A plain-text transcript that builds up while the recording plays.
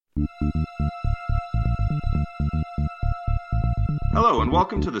Hello and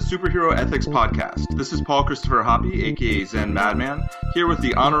welcome to the Superhero Ethics Podcast. This is Paul Christopher Hoppy, aka Zen Madman, here with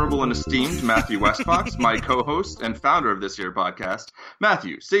the honorable and esteemed Matthew Westfox, my co-host and founder of this here podcast.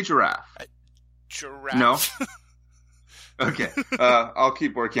 Matthew, say giraffe. Giraffe? No? Okay. I'll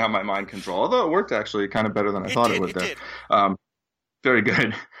keep working on my mind control, although it worked actually kind of better than I thought it would there. Very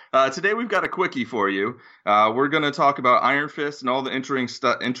good. Today we've got a quickie for you. We're going to talk about Iron Fist and all the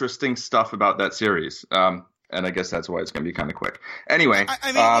interesting stuff about that series. And I guess that's why it's going to be kind of quick. Anyway,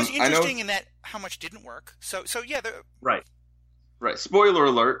 I mean, it was interesting in that how much didn't work. So yeah, right. Spoiler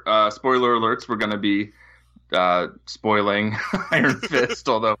alert. Spoiler alerts. We're going to be spoiling Iron Fist.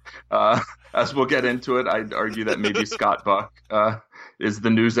 Although, as we'll get into it, I'd argue that maybe Scott Buck is the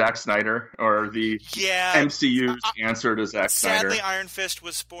new Zack Snyder, or the MCU's answer to Zack Snyder. Sadly, Iron Fist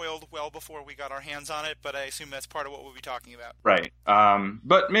was spoiled well before we got our hands on it, but I assume that's part of what we'll be talking about. Right.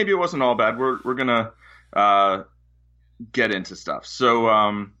 But maybe it wasn't all bad. We're gonna get into stuff.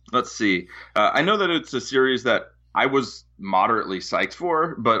 So let's see. I know that it's a series that I was moderately psyched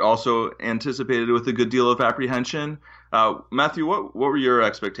for, but also anticipated with a good deal of apprehension. Matthew, what were your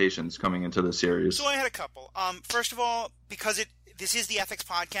expectations coming into the series? So I had a couple. First of all, because this is the ethics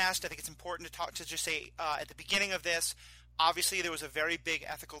podcast, I think it's important to just say at the beginning of this, obviously there was a very big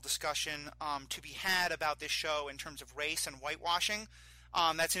ethical discussion to be had about this show in terms of race and whitewashing.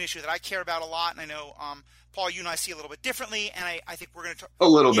 That's an issue that I care about a lot, and I know, Paul, you and I see a little bit differently, and I think we're going to talk a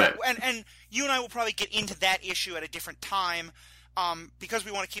little bit. And you and I will probably get into that issue at a different time, because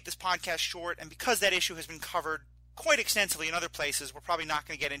we want to keep this podcast short, and because that issue has been covered quite extensively in other places. We're probably not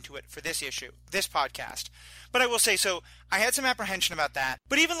going to get into it for this issue, this podcast. But I will say, so I had some apprehension about that.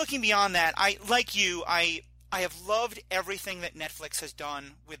 But even looking beyond that, I have loved everything that Netflix has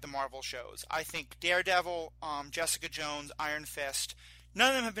done with the Marvel shows. I think Daredevil, Jessica Jones, Iron Fist, none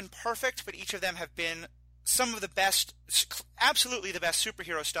of them have been perfect, but each of them have been some of the best, absolutely the best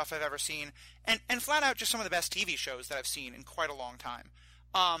superhero stuff I've ever seen, and flat out just some of the best TV shows that I've seen in quite a long time.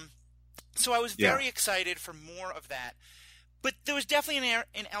 So I was very excited for more of that. But there was definitely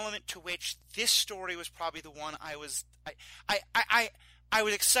an element to which this story was probably the one I was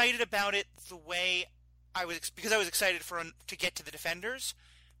excited about it the way because I was excited to get to the Defenders,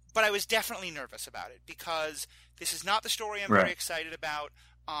 but I was definitely nervous about it because this is not the story I'm very excited about.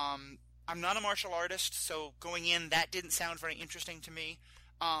 I'm not a martial artist, so going in, that didn't sound very interesting to me.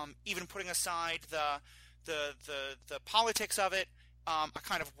 Even putting aside the politics of it, a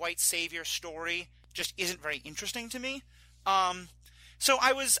kind of white savior story just isn't very interesting to me. So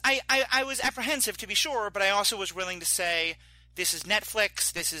I was apprehensive, to be sure, but I also was willing to say, this is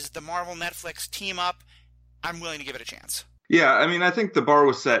Netflix, this is the Marvel Netflix team up, I'm willing to give it a chance. Yeah, I mean, I think the bar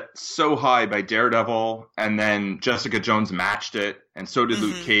was set so high by Daredevil, and then Jessica Jones matched it, and so did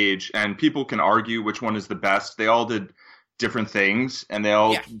Luke Cage, and people can argue which one is the best. They all did different things, and they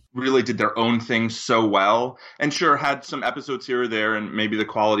all really did their own things so well, and sure, had some episodes here or there, and maybe the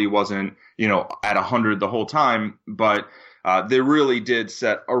quality wasn't, at 100 the whole time, but they really did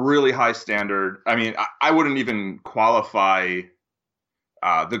set a really high standard. I mean, I wouldn't even qualify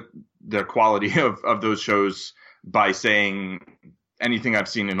the quality of those shows by saying anything I've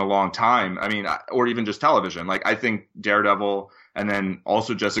seen in a long time. I mean, or even just television. Like, I think Daredevil and then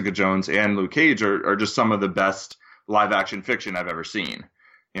also Jessica Jones and Luke Cage are just some of the best live action fiction I've ever seen.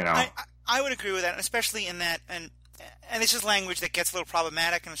 I would agree with that, especially in that, and this is language that gets a little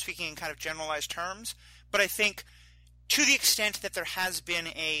problematic, and I'm speaking in kind of generalized terms, but I think to the extent that there has been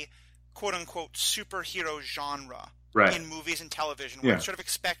a quote unquote superhero genre in movies and television, where it's sort of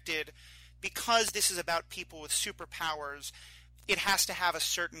expected, because this is about people with superpowers, it has to have a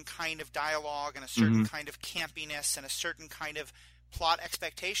certain kind of dialogue and a certain kind of campiness and a certain kind of plot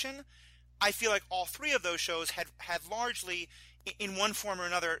expectation. I feel like all three of those shows had largely, in one form or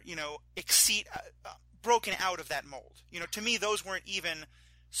another, broken out of that mold. To me, those weren't even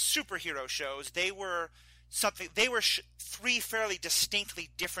superhero shows. They were three fairly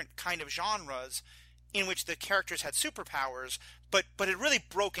distinctly different kind of genres in which the characters had superpowers, but it really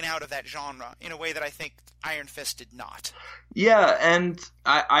broken out of that genre in a way that I think Iron Fist did not. Yeah, and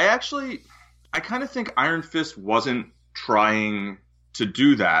I kind of think Iron Fist wasn't trying to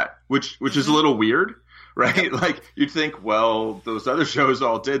do that, which is a little weird, right? Yep. Like, you'd think, well, those other shows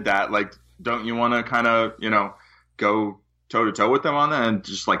all did that. Like, don't you want to kind of, go toe-to-toe with them on that and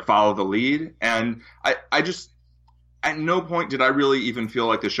just, like, follow the lead? And I just, at no point did I really even feel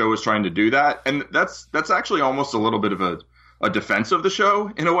like the show was trying to do that. And that's actually almost a little bit of a defense of the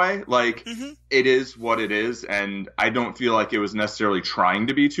show, in a way. Like, it is what it is, and I don't feel like it was necessarily trying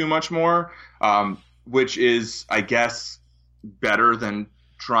to be too much more, which is, I guess, better than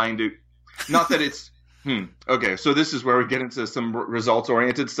trying to, not that it's, okay, so this is where we get into some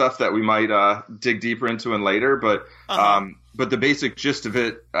results-oriented stuff that we might dig deeper into in later, but the basic gist of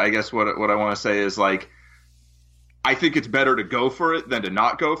it, I guess what I want to say is, like, I think it's better to go for it than to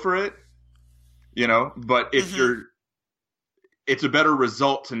not go for it, you know, but if it's a better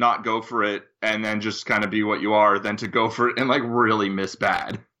result to not go for it and then just kind of be what you are than to go for it and, like, really miss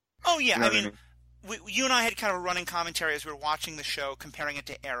bad. Oh, yeah, you know I mean, you and I had kind of a running commentary as we were watching the show, comparing it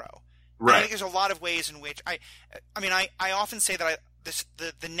to Arrow. Right. I think there's a lot of ways in which I often say that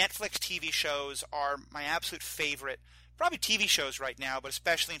the Netflix TV shows are my absolute favorite, probably TV shows right now, but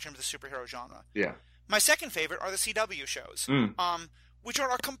especially in terms of the superhero genre. Yeah. My second favorite are the CW shows, which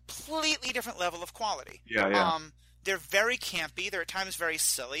are a completely different level of quality. Yeah. They're very campy. They're at times very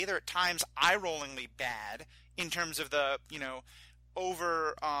silly. They're at times eye-rollingly bad in terms of the,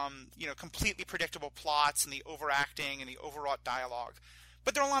 completely predictable plots and the overacting and the overwrought dialogue.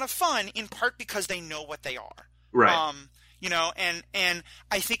 But they're a lot of fun, in part because they know what they are. Right. And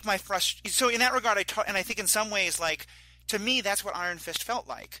I think so in that regard, I think in some ways, like, to me, that's what Iron Fist felt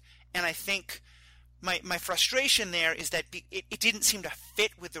like. And I think my frustration there is that it didn't seem to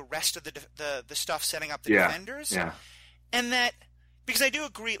fit with the rest of the stuff setting up the Defenders. Yeah. And that, because I do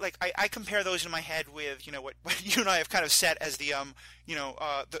agree, like, I compare those in my head with, what you and I have kind of set as the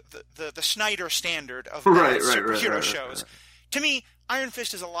Snyder standard of superhero shows. Right. To me, Iron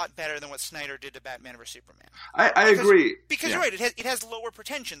Fist is a lot better than what Snyder did to Batman vs Superman. I agree. Because you're right, it has lower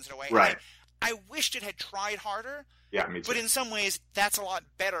pretensions in a way. Right. I wished it had tried harder. Yeah, me too. But in some ways, that's a lot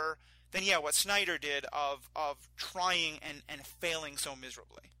better than what Snyder did of trying and failing so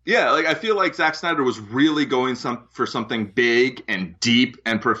miserably. Yeah, like, I feel like Zack Snyder was really going for something big and deep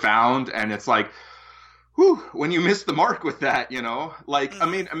and profound, and it's like, whew, when you miss the mark with that, like, I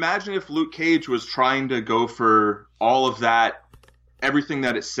mean, imagine if Luke Cage was trying to go for all of that, everything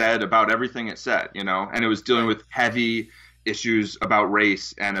that it said about everything it said, and it was dealing with heavy issues about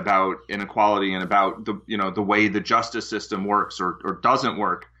race and about inequality and about the way the justice system works or doesn't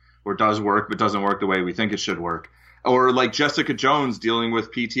work, or does work but doesn't work the way we think it should work. Or like Jessica Jones dealing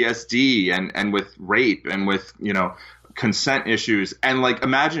with PTSD and with rape and with, consent issues. And, like,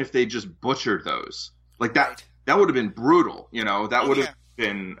 imagine if they just butchered those. Like, that would have been brutal, that would have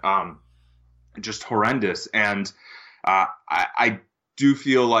been just horrendous. And I do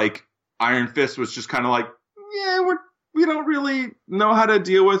feel like Iron Fist was just kind of like, we don't really know how to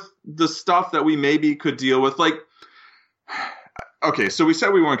deal with the stuff that we maybe could deal with. Like, okay, so we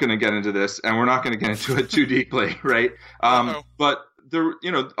said we weren't going to get into this, and we're not going to get into it too deeply, right? But there,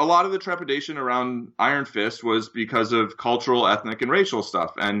 a lot of the trepidation around Iron Fist was because of cultural, ethnic, and racial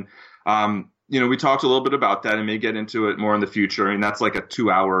stuff. And, we talked a little bit about that and may get into it more in the future. I mean, that's like a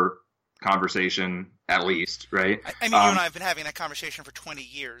 2-hour conversation at least, right? I mean, you and I have been having that conversation for 20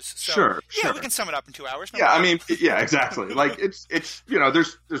 years. So, sure. We can sum it up in 2 hours. Exactly. Like, it's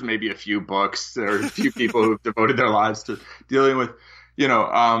there's maybe a few books or a few people who've devoted their lives to dealing with,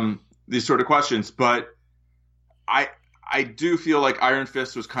 these sort of questions. But I do feel like Iron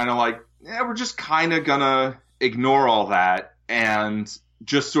Fist was kind of like, we're just kind of gonna ignore all that and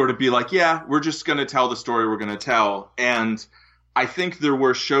just sort of be like, we're just gonna tell the story we're gonna tell. And I think there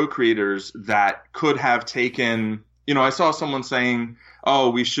were show creators that could have taken, I saw someone saying, oh,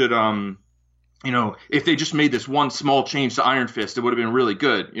 we should, if they just made this one small change to Iron Fist, it would have been really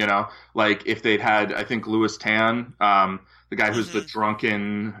good, like if they'd had, I think, Louis Tan, the guy who's the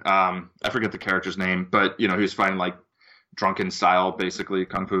drunken, I forget the character's name, but, he was fighting like drunken style, basically,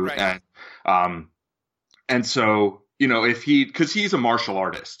 Kung Fu. Right. And so, because he's a martial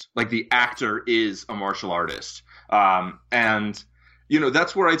artist, like the actor is a martial artist. And,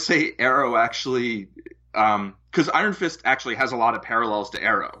 that's where I'd say Arrow actually, because Iron Fist actually has a lot of parallels to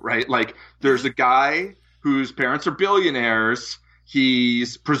Arrow, right? Like, there's a guy whose parents are billionaires,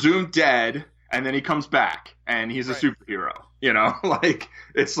 he's presumed dead, and then he comes back, and he's a superhero, Like,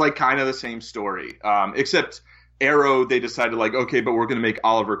 it's like kind of the same story. Except Arrow, they decided, like, okay, but we're going to make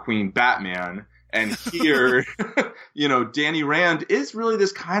Oliver Queen Batman, and here, Danny Rand is really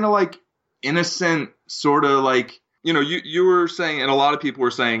this kind of, like, innocent sort of, like, you were saying, and a lot of people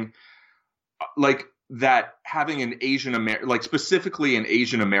were saying, like, that having an specifically an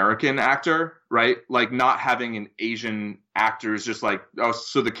Asian American actor, right? Like, not having an Asian actor is just like, oh,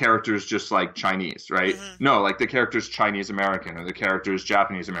 so the character is just like Chinese, right? Mm-hmm. No, like the character is Chinese American or the character is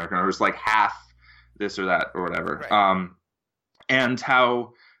Japanese American or it's like half this or that or whatever. Right. And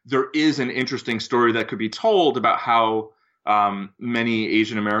how there is an interesting story that could be told about how many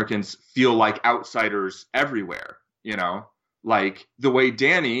Asian Americans feel like outsiders everywhere, like the way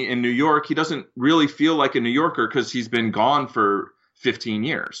Danny in New York, he doesn't really feel like a New Yorker because he's been gone for 15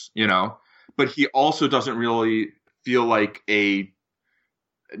 years, you know? But he also doesn't really feel like he's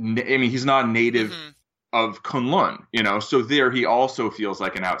not a native of Kunlun, you know? So there he also feels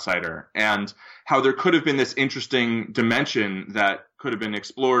like an outsider. And how there could have been this interesting dimension that could have been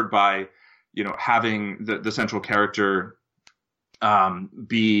explored by, you know, having the central character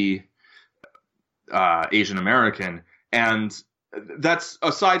be Asian American. And that's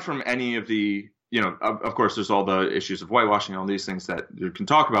aside from any of the, you know, of course, there's all the issues of whitewashing and all these things that you can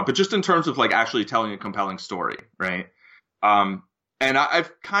talk about, but just in terms of like actually telling a compelling story, right? And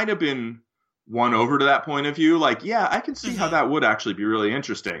I've kind of been won over to that point of view. Like, yeah, I can see how that would actually be really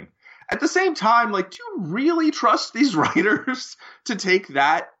interesting. At the same time, like, do you really trust these writers to take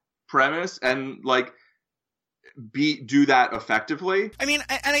that premise and like do that effectively? I mean,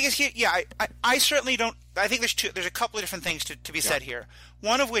 and I guess I certainly don't. I think there's a couple of different things to be said here.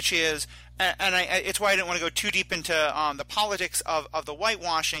 One of which is, and it's why I didn't want to go too deep into the politics of the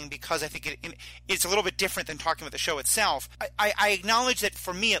whitewashing, because I think it's a little bit different than talking about the show itself. I acknowledge that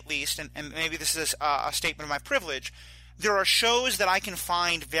for me at least, and maybe this is a statement of my privilege, there are shows that I can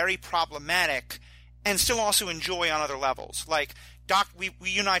find very problematic and still also enjoy on other levels. Like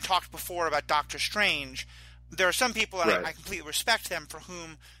you and I talked before about Doctor Strange. There are some people, and I completely respect them, for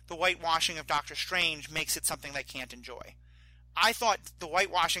whom the whitewashing of Doctor Strange makes it something they can't enjoy. I thought the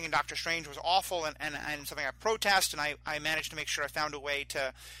whitewashing in Doctor Strange was awful and something I protest, and I managed to make sure I found a way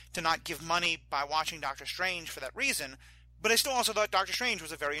to not give money by watching Doctor Strange for that reason, but I still also thought Doctor Strange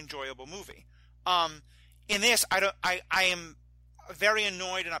was a very enjoyable movie. In this, I am very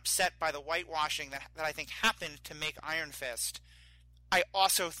annoyed and upset by the whitewashing that I think happened to make Iron Fist. I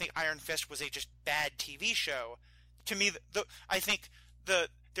also think Iron Fist was a just bad TV show. To me, I think there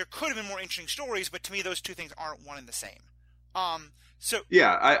could have been more interesting stories, but to me, those two things aren't one and the same.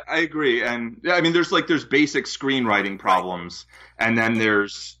 Yeah, I agree, and I mean, there's basic screenwriting problems, and then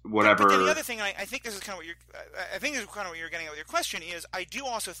there's whatever. But then the other thing, I think this is kind of what you're getting at with your question, is I do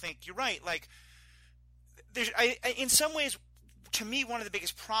also think you're right. Like, in some ways, to me, one of the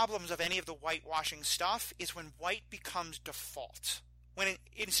biggest problems of any of the whitewashing stuff is when white becomes default. When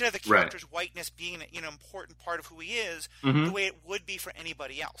instead of the character's whiteness being an important part of who he is, the way it would be for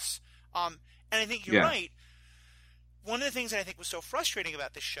anybody else. And I think you're right. One of the things that I think was so frustrating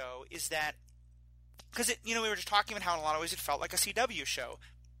about this show is that, because we were just talking about how in a lot of ways it felt like a CW show,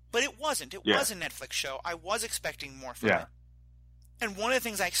 but it wasn't. It was a Netflix show. I was expecting more from it. And one of the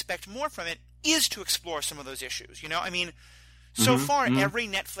things I expect more from it is to explore some of those issues. You know, I mean, so far every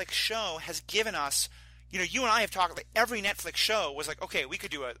Netflix show has given us. You know, you and I have talked, like, every Netflix show was like, okay, we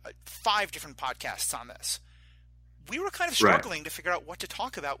could do 5 different podcasts on this. We were kind of struggling to figure out what to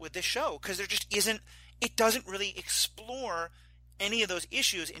talk about with this show, because there just isn't, it doesn't really explore any of those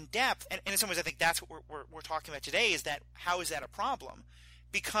issues in depth. And in some ways, I think that's what we're talking about today, is that how is that a problem?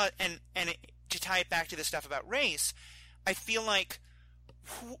 Because, to tie it back to the stuff about race, I feel like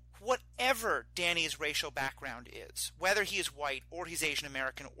whatever Danny's racial background is, whether he is white or he's Asian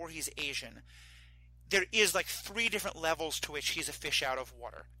American or he's Asian, there is like 3 different levels to which he's a fish out of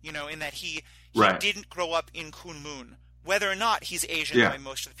water, you know, in that he didn't grow up in Kunlun, whether or not he's Asian, the way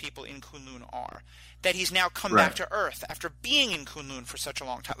most of the people in Kunlun are, that he's now come back to Earth after being in Kunlun for such a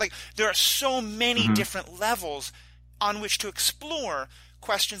long time. Like, there are so many different levels on which to explore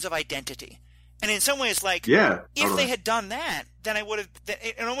questions of identity. And in some ways, like, if they had done that, then I would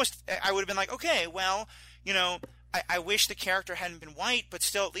have been like, okay, well, you know, I wish the character hadn't been white, but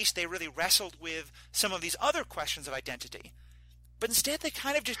still at least they really wrestled with some of these other questions of identity. But instead they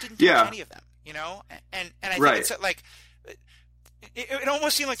kind of just didn't touch any of them, you know? And I think it's like, it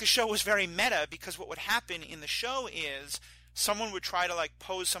almost seemed like the show was very meta, because what would happen in the show is someone would try to like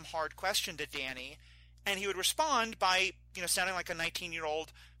pose some hard question to Danny, and he would respond by, you know, sounding like a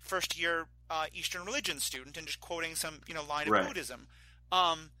 19-year-old first-year Eastern religion student and just quoting some, you know, line of Buddhism.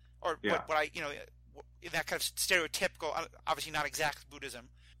 What I, you know, that kind of stereotypical, obviously not exact Buddhism.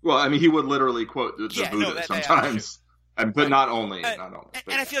 Well, I mean, he would literally quote the Buddha sometimes, but not only. And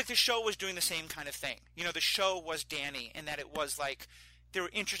I feel like the show was doing the same kind of thing. You know, the show was Danny, in that it was like there were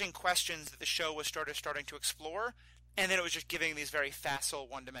interesting questions that the show was starting to explore, and then it was just giving these very facile,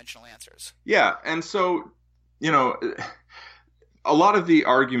 one-dimensional answers. Yeah, and so, you know, a lot of the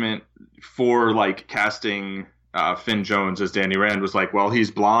argument for like casting Finn Jones as Danny Rand was like, well,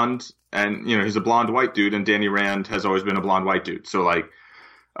 he's blonde. And, you know, he's a blonde white dude, and Danny Rand has always been a blonde white dude. So, like,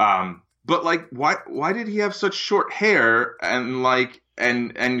 but, like, why did he have such short hair? And, like,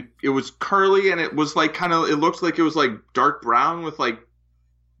 and it was curly, and it was, like, kind of, it looked like it was, like, dark brown with, like,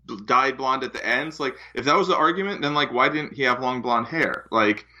 dyed blonde at the ends. Like, if that was the argument, then, like, why didn't he have long blonde hair?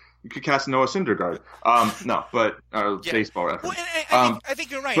 Like, You could cast Noah Syndergaard. No, but baseball reference. Well, I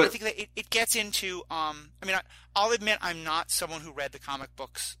think you're right. I think that it gets into. I mean, I'll admit I'm not someone who read the comic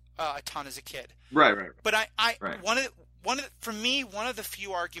books a ton as a kid. Right. But for me, one of the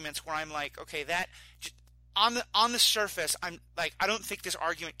few arguments where I'm like, okay, that on the surface, I'm like, I don't think this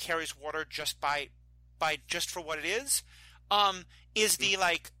argument carries water just for what it is. Is the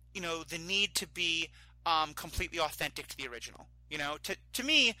the need to be completely authentic to the original. To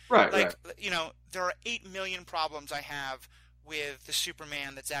me, there are 8 million problems I have with the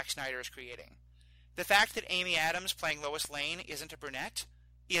Superman that Zack Snyder is creating. The fact that Amy Adams playing Lois Lane isn't a brunette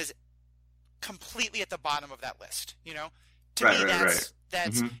is completely at the bottom of that list. To me,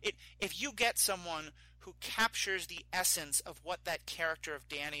 that's it. If you get someone who captures the essence of what that character of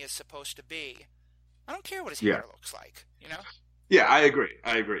Danny is supposed to be, I don't care what his hair looks like. Yeah, I agree.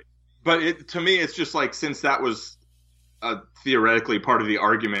 But to me, it's just like, since that was theoretically part of the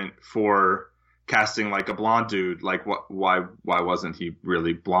argument for casting like a blonde dude, like why wasn't he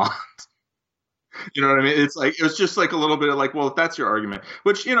really blonde? You know what I mean? It's like, it was just like a little bit of like, well, if that's your argument,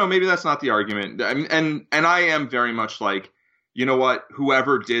 which, maybe that's not the argument. I mean, and I am very much like, you know what,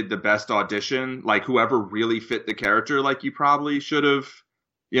 whoever did the best audition, like whoever really fit the character, like you probably should have,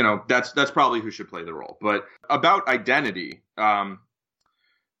 that's probably who should play the role. But about identity,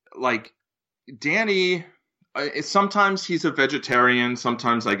 like Danny, sometimes he's a vegetarian,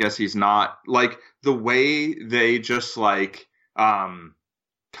 sometimes I guess he's not. Like the way they just like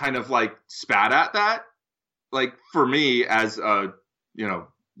kind of like spat at that, like for me as a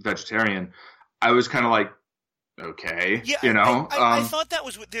vegetarian, I was kind of like, okay, I thought that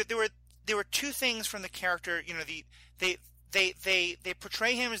was there were two things from the character. They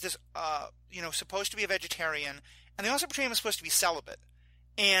portray him as this supposed to be a vegetarian, and they also portray him as supposed to be celibate.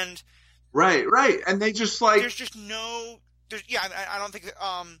 And right, and they just like, there's just no, I don't think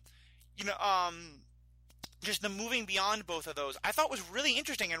just the moving beyond both of those, I thought was really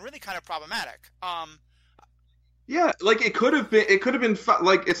interesting and really kind of problematic. Yeah, like it could have been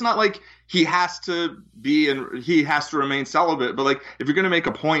like, it's not like he has to remain celibate, but like if you're going to make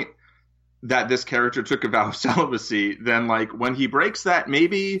a point that this character took a vow of celibacy, then like when he breaks that,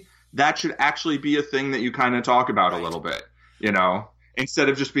 maybe that should actually be a thing that you kind of talk about a little bit, instead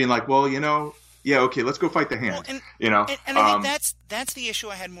of just being like, well, yeah, okay, let's go fight the hand. Well, and I think that's the issue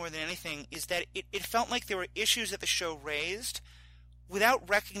I had more than anything, is that it felt like there were issues that the show raised without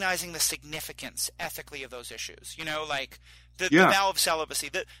recognizing the significance ethically of those issues. Like the vow of celibacy,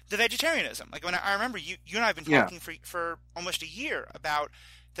 the vegetarianism. Like when I remember you and I have been talking for almost a year about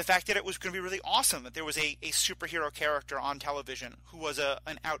the fact that it was going to be really awesome that there was a superhero character on television who was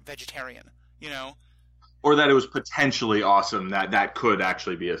an out vegetarian. Or that it was potentially awesome that could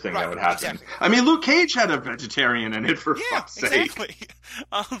actually be a thing that would happen. Exactly. I mean, Luke Cage had a vegetarian in it, for fuck's sake. Exactly.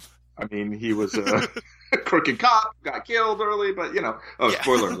 I mean, he was a crooked cop, got killed early, but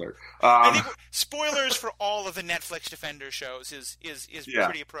spoiler alert. I think spoilers for all of the Netflix Defender shows is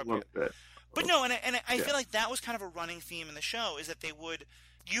pretty appropriate. A little bit. But no, and I feel like that was kind of a running theme in the show, is that they would.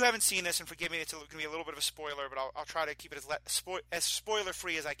 You haven't seen this, and forgive me, it's going to be a little bit of a spoiler, but I'll try to keep it as spoiler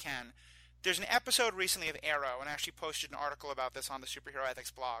free as I can. There's an episode recently of Arrow, and I actually posted an article about this on the Superhero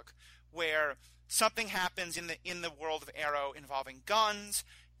Ethics blog, where something happens in the world of Arrow involving guns,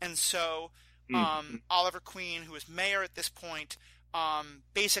 and so Oliver Queen, who is mayor at this point,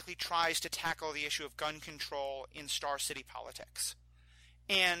 basically tries to tackle the issue of gun control in Star City politics.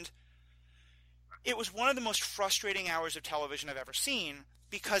 And it was one of the most frustrating hours of television I've ever seen,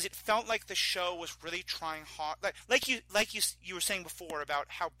 because it felt like the show was really trying hard, like you were saying before about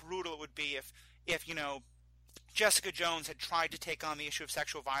how brutal it would be if Jessica Jones had tried to take on the issue of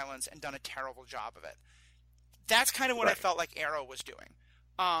sexual violence and done a terrible job of it. That's kind of what I felt like Arrow was doing,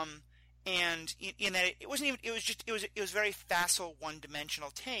 and in that it wasn't even, it was very facile,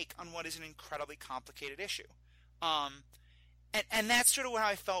 one-dimensional take on what is an incredibly complicated issue. And that's sort of how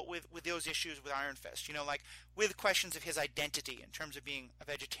I felt with those issues with Iron Fist, like with questions of his identity in terms of being a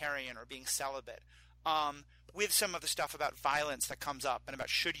vegetarian or being celibate, with some of the stuff about violence that comes up and about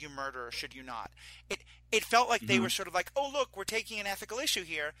should you murder or should you not. It felt like they were sort of like, oh, look, we're taking an ethical issue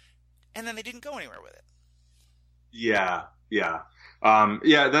here, and then they didn't go anywhere with it. Yeah. I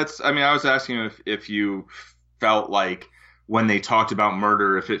was asking if you felt like when they talked about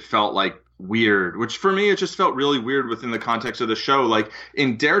murder, if it felt like weird, which for me, it just felt really weird within the context of the show. Like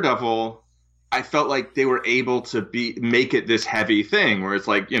in Daredevil, I felt like they were able to make it this heavy thing where it's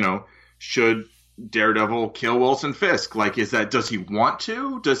like, should Daredevil kill Wilson Fisk? Like, does he want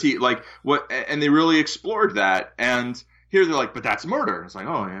to? Does he like what? And they really explored that. And here they're like, but that's murder. It's like,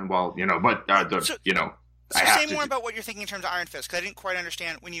 oh, yeah, well, but So say more about what you're thinking in terms of Iron Fist, because I didn't quite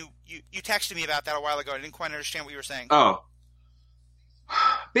understand when you texted me about that a while ago. I didn't quite understand what you were saying. Oh.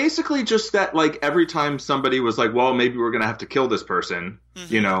 Basically just that, like, every time somebody was like, well, maybe we're going to have to kill this person,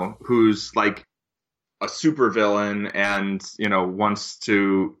 you know, who's, like, a supervillain and, you know, wants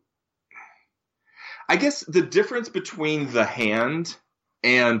to... I guess the difference between The Hand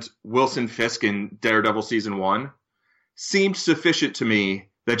and Wilson Fisk in Daredevil Season 1 seemed sufficient to me,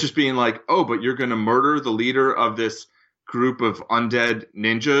 that just being like, oh, but you're going to murder the leader of this group of undead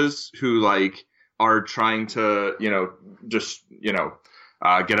ninjas who, like, are trying to, you know, just, you know,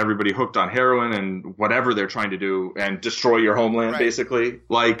 get everybody hooked on heroin and whatever they're trying to do and destroy your homeland, basically.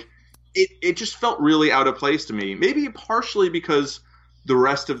 Like, it just felt really out of place to me. Maybe partially because the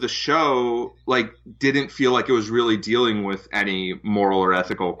rest of the show, like, didn't feel like it was really dealing with any moral or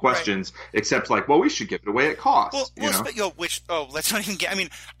ethical questions, except like, well, we should give it away at cost. Let's not even get. I mean,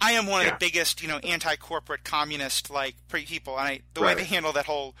 I am one of the biggest, you know, anti-corporate communist like people, and the way they handle that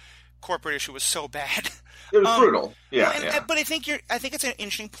whole corporate issue was so bad. It was brutal. But I think it's an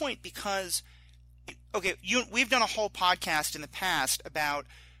interesting point because, okay, we've done a whole podcast in the past about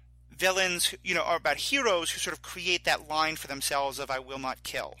villains, you know, or about heroes who sort of create that line for themselves of "I will not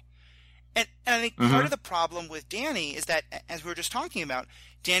kill," and I think part of the problem with Danny is that, as we were just talking about,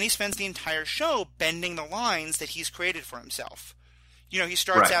 Danny spends the entire show bending the lines that he's created for himself. You know, he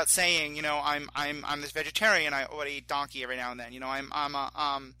starts out saying, you know, I'm this vegetarian. I eat donkey every now and then. You know, I'm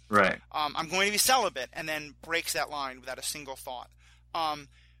going to be celibate, and then breaks that line without a single thought. I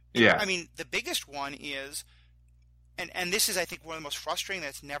mean, the biggest one is. And this is, I think, one of the most frustrating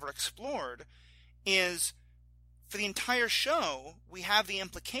that's never explored, is for the entire show, we have the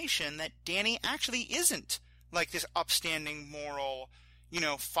implication that Danny actually isn't like this upstanding moral, you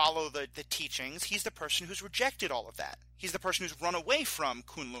know, follow the teachings. He's the person who's rejected all of that. He's the person who's run away from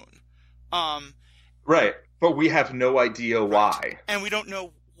Kunlun. Right. But we have no idea why. And we don't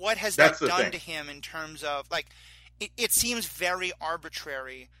know what has that done to him in terms of, like, it seems very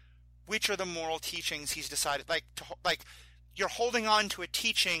arbitrary which are the moral teachings he's decided, like you're holding on to a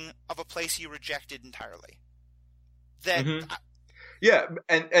teaching of a place you rejected entirely. That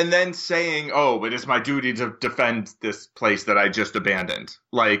and then saying, oh, but it's my duty to defend this place that I just abandoned.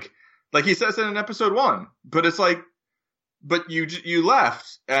 Like he says it in episode 1, but it's like, but you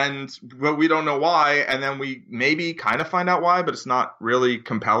left, but we don't know why, and then we maybe kind of find out why, but it's not really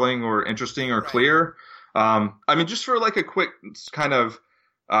compelling or interesting or clear. I mean, just for like a quick kind of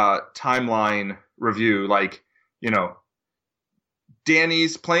timeline review, like, you know,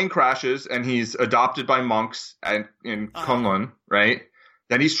 Danny's plane crashes and he's adopted by monks in Kunlun, right?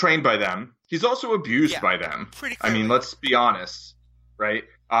 Then he's trained by them. He's also abused by them. Pretty clearly. I mean, let's be honest, right?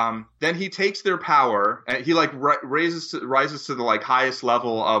 Then he takes their power and he like rises to the like highest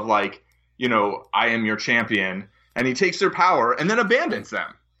level of like, you know, I am your champion, and he takes their power and then abandons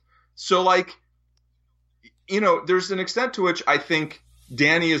them. So like, you know, there's an extent to which I think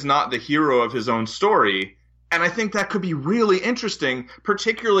Danny is not the hero of his own story. And I think that could be really interesting,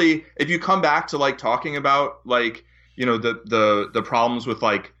 particularly if you come back to like talking about like, you know, the problems with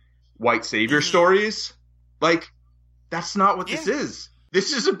like white savior stories. Like, that's not what this is.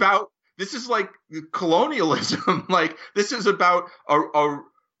 This is like colonialism. Like, this is about a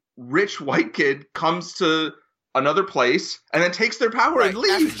rich white kid comes to another place and then takes their power and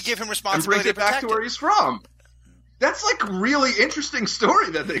leaves. After you give him responsibility and brings it back to where he's from. That's like a really interesting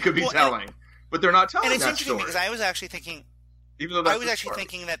story that they could be telling, but they're not telling that story. And it's interesting because I was actually thinking,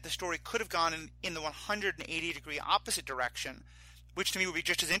 thinking that the story could have gone in the 180-degree opposite direction, which to me would be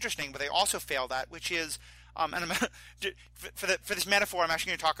just as interesting, but they also failed at, which is, and for this metaphor, I'm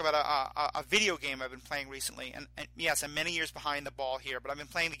actually going to talk about a video game I've been playing recently, and yes, I'm many years behind the ball here, but I've been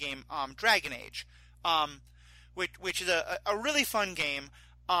playing the game Dragon Age, which is a really fun game,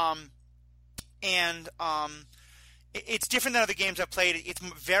 it's different than other games I've played. It's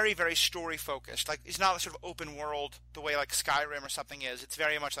very, very story focused. Like, it's not a sort of open world the way like Skyrim or something is. It's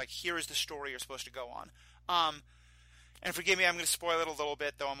very much like, here is the story you're supposed to go on. And forgive me, I'm going to spoil it a little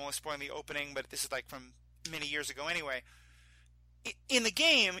bit, though I'm only spoiling the opening, but this is like from many years ago anyway. In the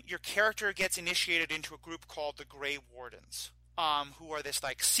game, your character gets initiated into a group called the Grey Wardens, who are this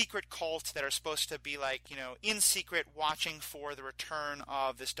like secret cult that are supposed to be like, you know, in secret watching for the return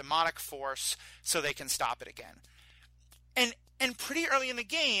of this demonic force so they can stop it again. And pretty early in the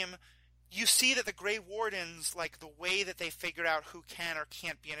game, you see that the Grey Wardens, like the way that they figure out who can or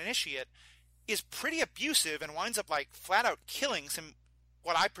can't be an initiate, is pretty abusive and winds up like flat out killing some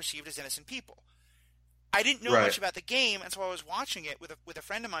what I perceived as innocent people. I didn't know much about the game, and so I was watching it with a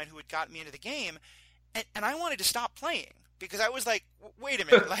friend of mine who had gotten me into the game, and I wanted to stop playing because I was like, wait a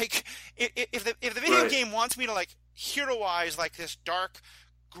minute, like if the video game wants me to like heroize like this dark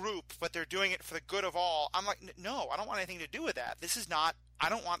group, but they're doing it for the good of all, I'm like, no, I don't want anything to do with that. This is not. I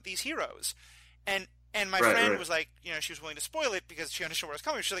don't want these heroes. And my friend was like, you know, she was willing to spoil it because she understood where I was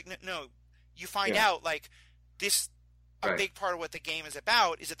coming. She's like, no, you find out like this. A big part of what the game is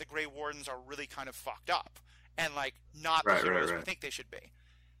about is that the Grey Wardens are really kind of fucked up and like not the heroes we think they should be.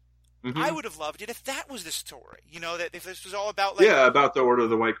 Mm-hmm. I would have loved it if that was the story. You know, that if this was all about like about the Order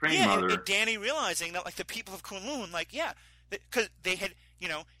of the White Crane Mother. And Danny realizing that like the people of Kunlun, like because they had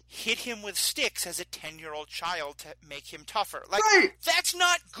hit him with sticks as a 10-year-old child to make him tougher. Like that's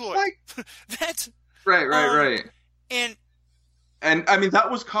not good. That's right. And I mean that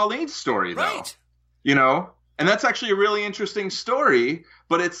was Colleen's story though. You know. And that's actually a really interesting story,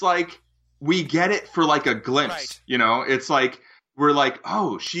 but it's like we get it for like a glimpse, you know? It's like we're like,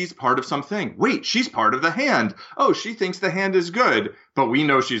 oh, she's part of something. Wait, she's part of the Hand. Oh, she thinks the Hand is good, but we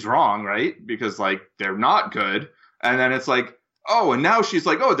know she's wrong, right? Because like they're not good. And then it's like, oh, and now she's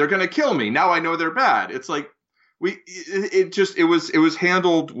like, oh, they're going to kill me. Now I know they're bad. It's like it was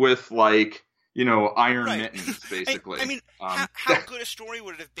handled with like, you know, iron mittens basically. I mean, how good a story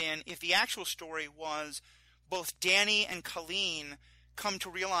would it have been if the actual story was both Danny and Colleen come to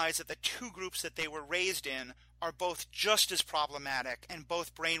realize that the two groups that they were raised in are both just as problematic and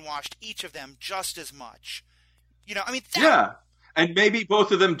both brainwashed, each of them just as much. You know, I mean... And maybe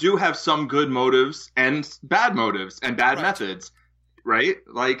both of them do have some good motives and bad methods, right?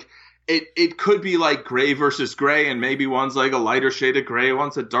 Like, it could be like gray versus gray, and maybe one's like a lighter shade of gray,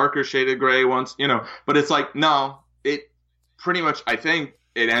 one's a darker shade of gray, one's, you know... But it's like, no, it pretty much, I think...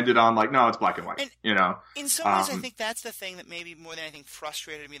 It ended on like, no, it's black and white, you know? In some ways, I think that's the thing that maybe more than anything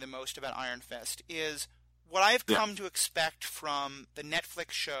frustrated me the most about Iron Fist is what I've come to expect from the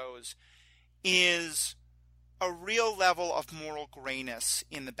Netflix shows is a real level of moral grayness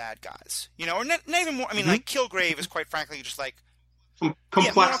in the bad guys. You know, or not even more, I mean, like Kilgrave is quite frankly just like...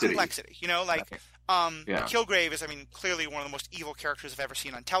 Complexity. Moral complexity, you know, like... Kilgrave is, I mean, clearly one of the most evil characters I've ever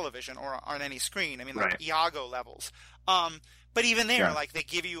seen on television or on any screen. I mean, like Iago levels. But even there, like they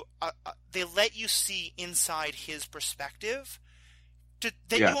give you, they let you see inside his perspective,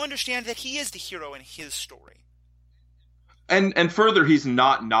 that you understand that he is the hero in his story. And further, he's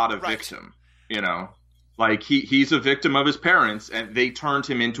not a victim. You know, like he's a victim of his parents, and they turned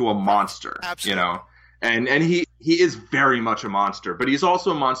him into a monster. Absolutely. You know, and he is very much a monster, but he's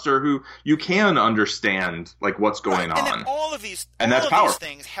also a monster who you can understand like what's going on. And then all of these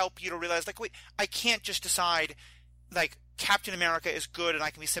things help you to realize, like, wait, I can't just decide, like, Captain America is good and I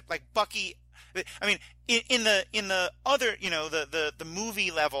can be like Bucky. I mean, in the other, you know, the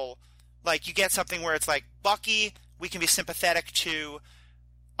movie level, like you get something where it's like Bucky, we can be sympathetic to,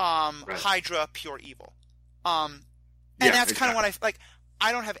 Hydra, pure evil. And that's kind of what I like.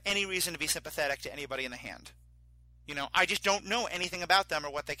 I don't have any reason to be sympathetic to anybody in the Hand. You know, I just don't know anything about them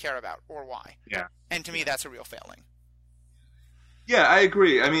or what they care about or why. Yeah. And to me, that's a real failing. Yeah, I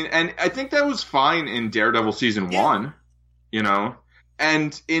agree. I mean, and I think that was fine in Daredevil season 1. You know,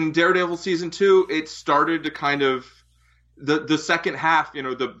 and in Daredevil season 2, it started to kind of the second half. You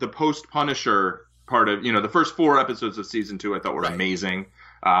know, the post Punisher part of, you know, the first 4 episodes of season 2 I thought were amazing.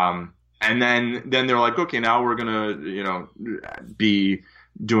 And then they're like, okay, now we're gonna, you know, be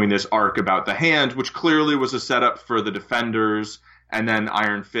doing this arc about the Hand, which clearly was a setup for the Defenders, and then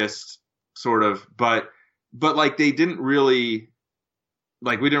Iron Fist, sort of. But like they didn't really.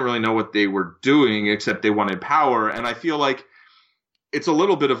 Like, we didn't really know what they were doing, except they wanted power. And I feel like it's a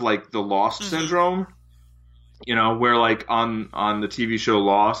little bit of, like, the Lost syndrome, you know, where, like, on the TV show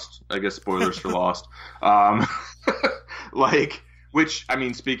Lost, I guess spoilers for Lost, like, which, I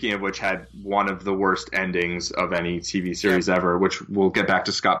mean, speaking of which, had one of the worst endings of any TV series ever, which we'll get back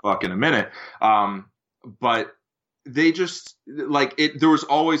to Scott Buck in a minute. But they just, like, there was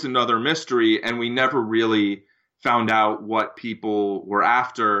always another mystery, and we never really found out what people were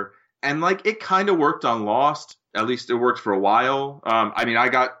after. And like, it kind of worked on Lost. At least it worked for a while. I mean, I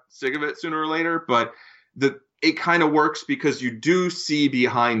got sick of it sooner or later, but it kind of works because you do see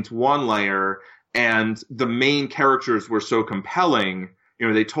behind one layer, and the main characters were so compelling. You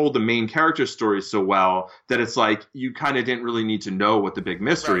know, they told the main character story so well that it's like, you kind of didn't really need to know what the big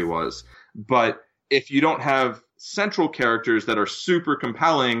mystery was. But if you don't have central characters that are super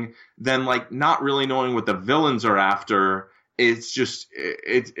compelling, then like not really knowing what the villains are after, it's just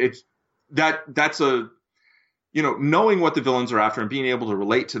that's a, you know, knowing what the villains are after and being able to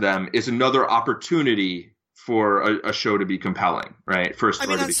relate to them is another opportunity for a show to be compelling, right? For a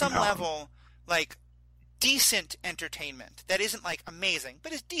story to be compelling. I mean, on some level, like decent entertainment that isn't like amazing,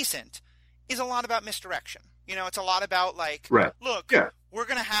 but is decent, is a lot about misdirection. You know, it's a lot about like, Right. look, Yeah. we're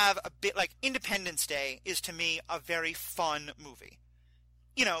going to have a bit like Independence Day is to me a very fun movie.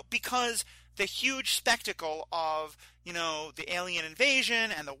 You know, because the huge spectacle of, you know, the alien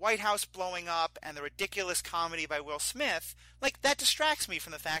invasion and the White House blowing up and the ridiculous comedy by Will Smith, like that distracts me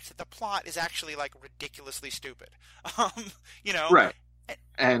from the fact that the plot is actually like ridiculously stupid. You know, Right.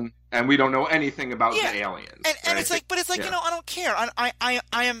 And we don't know anything about Yeah. the aliens. and right? it's like, but it's like, Yeah. you know, I don't care. I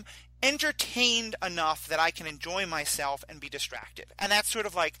am entertained enough that I can enjoy myself and be distracted. And that's sort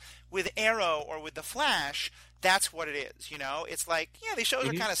of like with Arrow or with The Flash, that's what it is, you know? It's like, yeah, these shows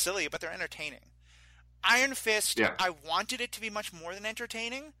are kind of silly, but they're entertaining. Iron Fist, Yeah. I wanted it to be much more than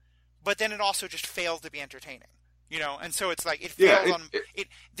entertaining, but then it also just failed to be entertaining, you know? And so it's like, it Yeah, fails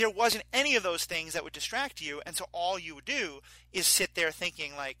there wasn't any of those things that would distract you, and so all you would do is sit there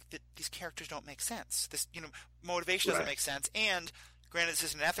thinking, like, these characters don't make sense. This, you know, motivation doesn't Right. make sense, and granted, this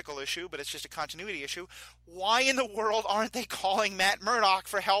is an ethical issue, but it's just a continuity issue. Why in the world aren't they calling Matt Murdock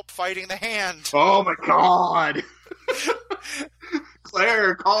for help fighting the Hand? Oh my God.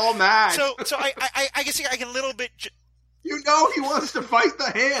 Claire, call Matt. So I guess I can a little bit. You know he wants to fight the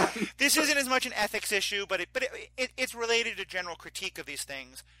Hand. This isn't as much an ethics issue, but it's related to general critique of these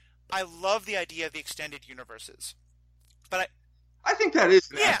things. I love the idea of the extended universes, but I think that is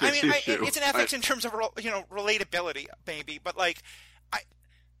an yeah, I ethics mean, issue. it's an ethics in terms of, you know, relatability, maybe, but like,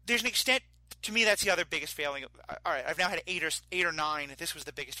 there's an extent. To me, that's the other biggest failing. All right, I've now had eight or nine. This was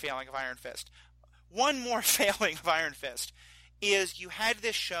the biggest failing of Iron Fist. One more failing of Iron Fist is you had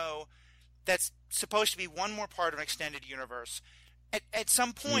this show that's supposed to be one more part of an extended universe. At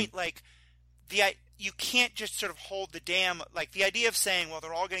some point, like, you can't just sort of hold the dam. Like, the idea of saying, well,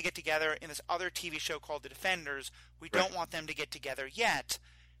 they're all going to get together in this other TV show called The Defenders. We don't want them to get together yet.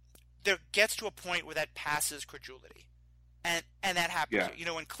 There gets to a point where that passes credulity. And that happens. Yeah. You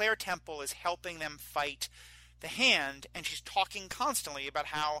know, when Claire Temple is helping them fight the Hand, and she's talking constantly about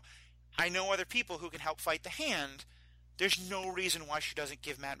how I know other people who can help fight the Hand, there's no reason why she doesn't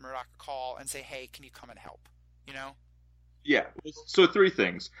give Matt Murdock a call and say, hey, can you come and help? You know? Yeah. So three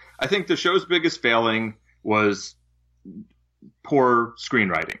things. I think the show's biggest failing was poor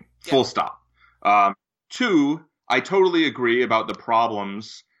screenwriting. Full stop. Two, I totally agree about the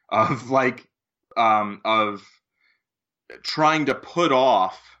problems of of trying to put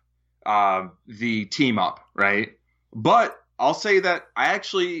off the team up, right? But I'll say that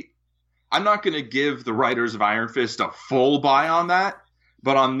I'm not going to give the writers of Iron Fist a full buy on that.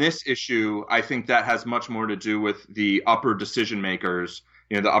 But on this issue, I think that has much more to do with the upper decision makers,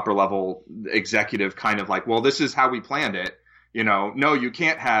 you know, the upper level executive kind of like, well, this is how we planned it. You know, no, you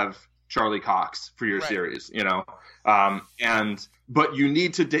can't have Charlie Cox for your series, you know. But you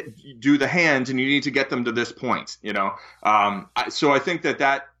need to do the Hand, and you need to get them to this point, you know. So I think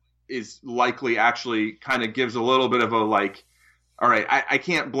that is likely actually kind of gives a little bit of a like, all right, I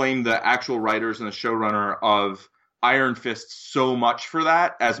can't blame the actual writers and the showrunner of Iron Fist so much for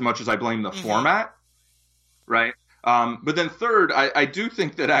that as much as I blame the format, right? But then third, I do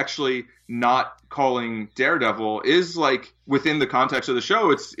think that actually not calling Daredevil is like within the context of the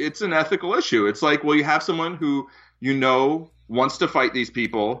show. It's an ethical issue. It's like, well, you have someone who you know wants to fight these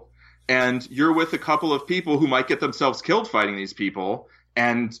people, and you're with a couple of people who might get themselves killed fighting these people,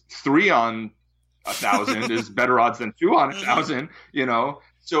 and 3 on 1,000 is better odds than 2 on 1,000, you know?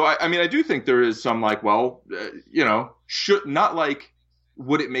 So, I mean, I do think there is some like, well, you know, should not like,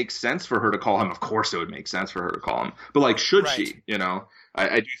 would it make sense for her to call him? Of course it would make sense for her to call him. But like, should she, you know?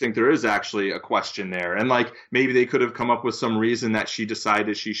 I do think there is actually a question there. And like, maybe they could have come up with some reason that she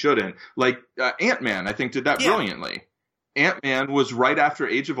decided she shouldn't. Like Ant-Man, I think, did that brilliantly. Ant-Man was right after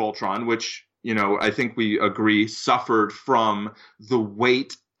Age of Ultron, which, you know, I think we agree suffered from the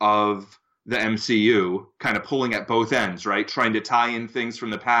weight of the MCU kind of pulling at both ends, right? Trying to tie in things from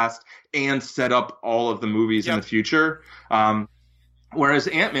the past and set up all of the movies in the future. Whereas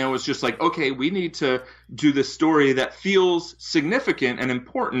Ant-Man was just like, okay, we need to do this story that feels significant and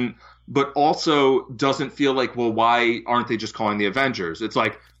important, but also doesn't feel like, well, why aren't they just calling the Avengers? It's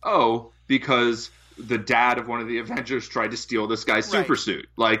like, oh, because the dad of one of the Avengers tried to steal this guy's super suit.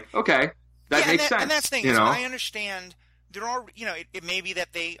 Like, okay, that makes sense. And that's the thing. You know? I understand there are, you know, it may be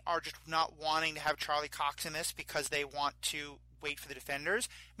that they are just not wanting to have Charlie Cox in this because they want to wait for the Defenders.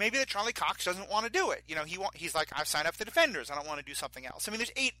 Maybe that Charlie Cox doesn't want to do it. You know, he's like, I've signed up for the Defenders. I don't want to do something else. I mean,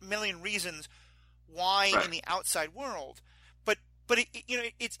 there's 8 million reasons why in the outside world, but you know,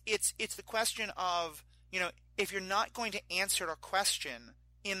 it's the question of, you know, if you're not going to answer a question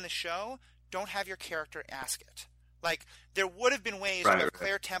in the show, don't have your character ask it. Like, there would have been ways to have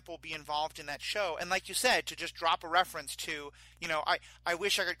Claire Temple be involved in that show. And like you said, to just drop a reference to, I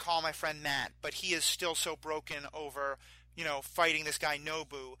wish I could call my friend Matt, but he is still so broken over, fighting this guy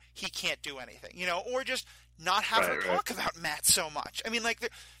Nobu, he can't do anything, or just not have her talk about Matt so much. I mean, like,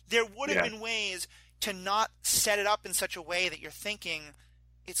 there would have been ways to not set it up in such a way that you're thinking,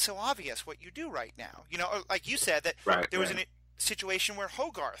 it's so obvious what you do right now. Like you said, that there was a situation where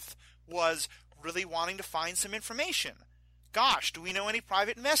Hogarth was really wanting to find some information. Gosh, do we know any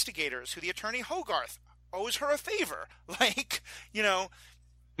private investigators who the attorney Hogarth owes her a favor? Like,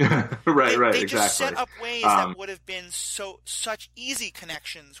 They exactly. just set up ways that would have been such easy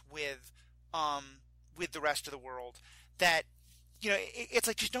connections with the rest of the world that, it's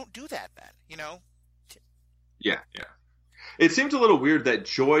like, just don't do that then, Yeah. It seemed a little weird that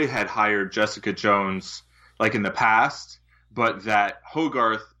Joy had hired Jessica Jones, like, in the past, but that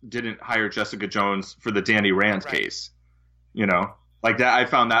Hogarth didn't hire Jessica Jones for the Danny Rand case. Like that, I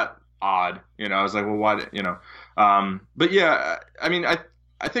found that odd. I was like, well, why? But yeah, I mean, I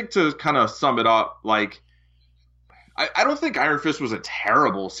think to kind of sum it up, like, I don't think Iron Fist was a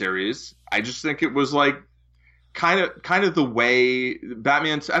terrible series. I just think it was like kind of the way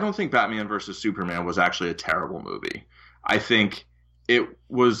Batman. I don't think Batman versus Superman was actually a terrible movie. I think it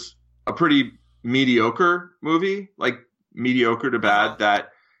was a pretty mediocre movie, like mediocre to bad, that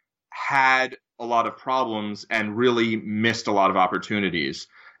had a lot of problems and really missed a lot of opportunities.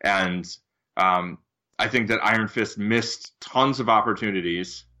 And I think that Iron Fist missed tons of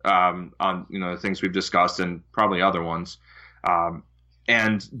opportunities on the things we've discussed and probably other ones,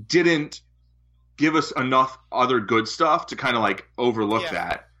 and didn't give us enough other good stuff to kind of like overlook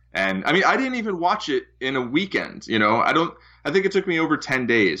that. And I mean, I didn't even watch it in a weekend. I think it took me over 10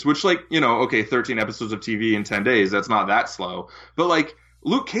 days, which, like, 13 episodes of TV in 10 days, that's not that slow. But like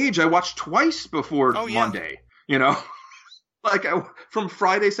Luke Cage, I watched twice before Monday, like from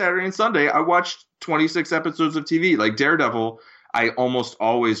Friday, Saturday, and Sunday, I watched 26 episodes of TV. Like Daredevil, I almost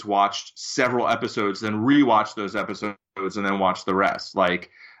always watched several episodes, then rewatched those episodes and then watched the rest.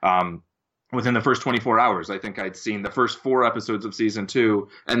 Like, within the first 24 hours, I think I'd seen the first 4 episodes of season 2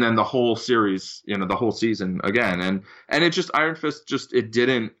 and then the whole series, the whole season again. And it just, Iron Fist just, it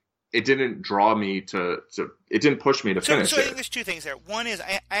didn't draw me to it didn't push me to finish it. So I think there's two things there. One is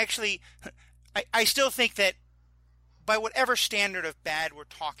I still think that by whatever standard of bad we're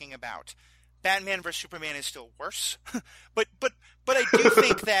talking about, Batman vs Superman is still worse. but I do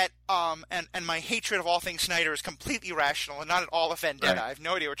think that and my hatred of all things Snyder is completely rational and not at all a vendetta. Right. I have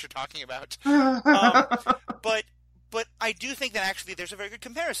no idea what you're talking about. But I do think that actually there's a very good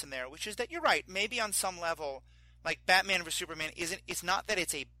comparison there, which is that you're right. Maybe on some level, like Batman vs Superman it's not that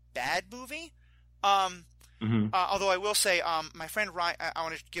it's a bad movie. Although I will say, my friend Ryan, I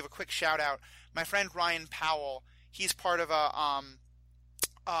want to give a quick shout out. My friend Ryan Powell, he's part of a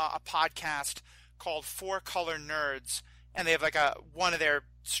podcast called Four Color Nerds, and they have like one of their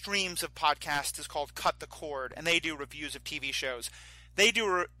streams of podcasts is called Cut the Cord, and they do reviews of TV shows. They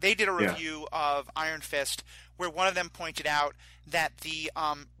did a review of Iron Fist where one of them pointed out that the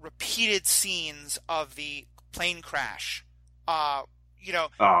repeated scenes of the plane crash, that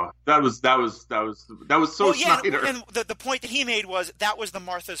was so Snyder. And the point that he made was that was the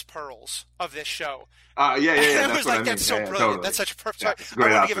Martha's Pearls of this show. Yeah. It was like, that's so brilliant. Totally. That's such a perfect. I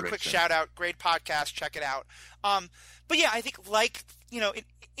want to give a quick shout out. Great podcast. Check it out. But yeah, I think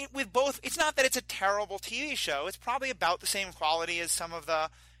with both, it's not that it's a terrible TV show. It's probably about the same quality as some of the,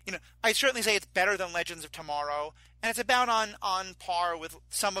 I'd certainly say it's better than Legends of Tomorrow, and it's about on par with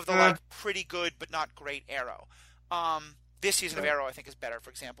some of the like pretty good but not great Arrow. This season of Arrow, I think, is better, for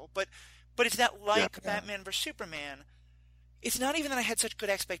example. But it's that Batman vs Superman. It's not even that I had such good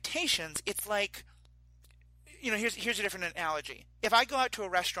expectations. It's like, here's a different analogy. If I go out to a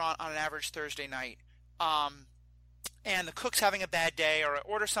restaurant on an average Thursday night, and the cook's having a bad day, or I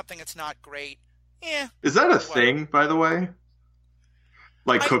order something that's not great, is that a thing, by the way?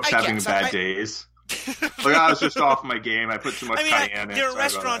 Like cooks having bad days? Like, I was just off my game. I put too much cayenne in. There are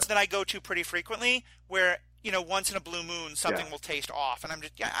restaurants that I go to pretty frequently where, once in a blue moon, something will taste off, and I'm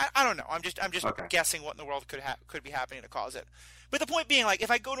just, I don't know. I'm just guessing what in the world could be happening to cause it. But the point being, like,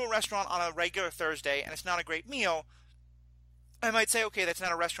 if I go to a restaurant on a regular Thursday and it's not a great meal, I might say, okay, that's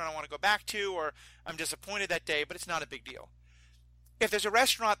not a restaurant I want to go back to, or I'm disappointed that day, but it's not a big deal. If there's a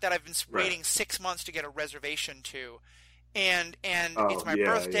restaurant that I've been waiting 6 months to get a reservation to, and it's my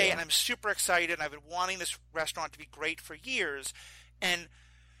birthday, and I'm super excited, and I've been wanting this restaurant to be great for years, and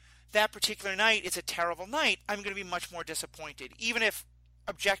that particular night, it's a terrible night, I'm going to be much more disappointed, even if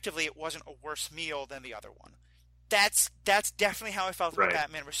objectively it wasn't a worse meal than the other one. That's definitely how I felt about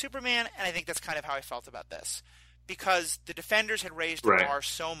Batman vs Superman, and I think that's kind of how I felt about this. because the Defenders had raised the bar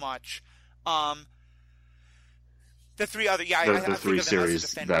so much. The three other, I the three think of them as the series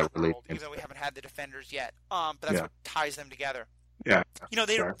Defenders that really, world, even though we haven't had the Defenders yet. But that's what ties them together. Yeah.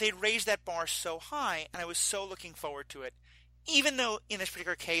 They'd raised that bar so high, and I was so looking forward to it. Even though in this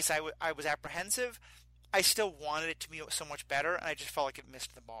particular case I was apprehensive, I still wanted it to be so much better, and I just felt like it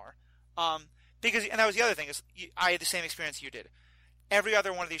missed the bar. Because, and that was the other thing, is I had the same experience you did. Every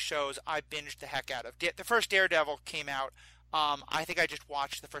other one of these shows I binged the heck out of. The first Daredevil came out. I think I just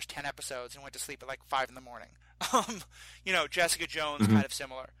watched the first 10 episodes and went to sleep at like 5 in the morning. Jessica Jones, kind of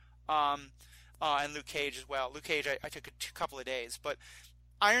similar. And Luke Cage as well. Luke Cage, I took a couple of days. But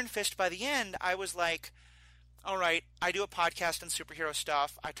Iron Fist, by the end, I was like, all right, I do a podcast on superhero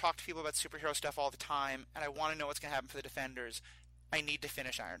stuff. I talk to people about superhero stuff all the time, and I want to know what's going to happen for the Defenders. I need to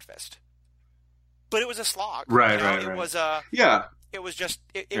finish Iron Fist. But it was a slog. Right. It was It was just,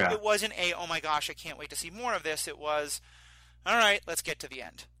 it wasn't oh my gosh, I can't wait to see more of this. It was, all right, let's get to the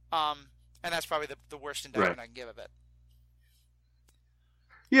end. And that's probably the worst indictment I can give of it.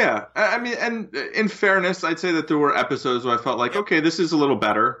 Yeah, I mean, and in fairness, I'd say that there were episodes where I felt like, okay, this is a little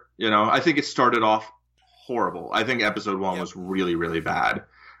better. I think it started off horrible. I think episode 1 was really, really bad.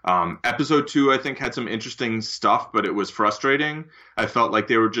 Episode 2, I think, had some interesting stuff, but it was frustrating. I felt like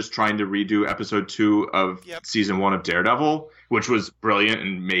they were just trying to redo episode 2 of season 1 of Daredevil, which was brilliant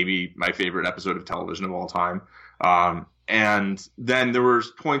and maybe my favorite episode of television of all time. And then there were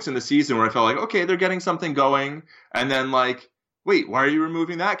points in the season where I felt like, okay, they're getting something going. And then like, wait, why are you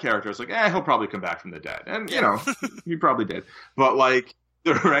removing that character? It's like, he'll probably come back from the dead. And, he probably did. But like,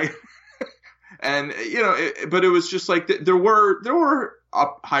 right? And, but it was just like, there were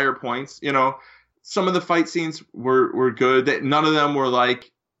up higher points. Some of the fight scenes were good. None of them were like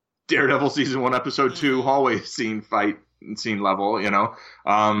Daredevil season 1, episode 2 hallway scene level,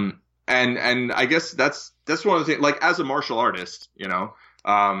 and I guess that's one of the things, like as a martial artist,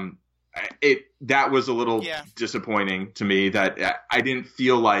 that was a little disappointing to me that I didn't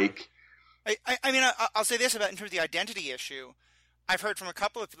feel like. I mean, I'll say this about in terms of the identity issue. I've heard from a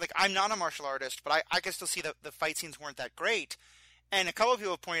couple of, like, I'm not a martial artist, but I can still see that the fight scenes weren't that great. And a couple of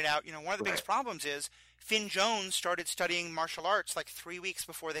people have pointed out, one of the biggest problems is Finn Jones started studying martial arts like 3 weeks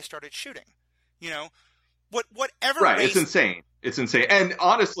before they started shooting. Whatever. Right. It's insane. It's insane. And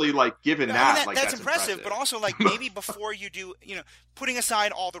honestly, like, given that's impressive, but also like maybe before you do, putting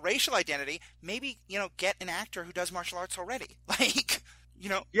aside all the racial identity, maybe, get an actor who does martial arts already. Like,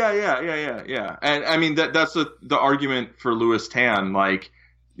 Yeah. And I mean, that's the argument for Louis Tan. Like,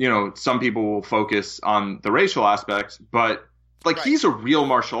 some people will focus on the racial aspects, but like, he's a real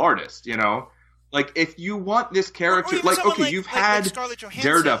martial artist, Like, if you want this character, like, okay, you've had Scarlett Johansson,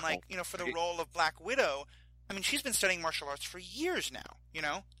 Daredevil, for the role of Black Widow. I mean, she's been studying martial arts for years now,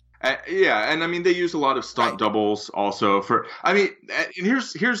 and I mean, they use a lot of stunt doubles also for. I mean, and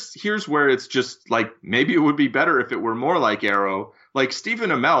here's where it's just like maybe it would be better if it were more like Arrow. Like Stephen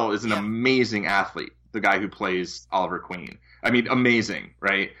Amell is an amazing athlete, the guy who plays Oliver Queen. I mean, amazing,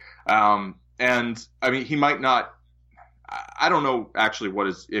 right? And I mean, he might not. I don't know actually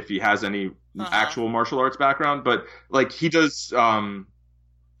if he has any actual martial arts background, but like he does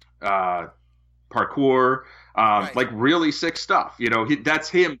parkour. Like really sick stuff, that's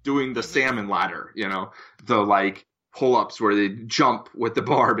him doing the salmon ladder, the like pull-ups where they jump with the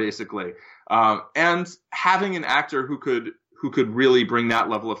bar basically. And having an actor who could really bring that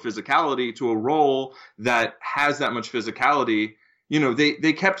level of physicality to a role that has that much physicality,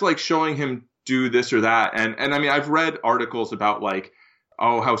 they kept like showing him do this or that. And I mean, I've read articles about like,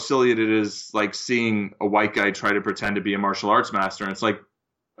 oh, how silly it is, like seeing a white guy try to pretend to be a martial arts master. And it's like,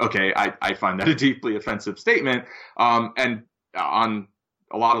 okay, I find that a deeply offensive statement, and on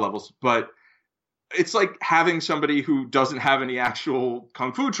a lot of levels. But it's like having somebody who doesn't have any actual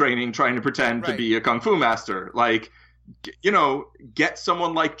kung fu training trying to pretend to be a kung fu master. Like, get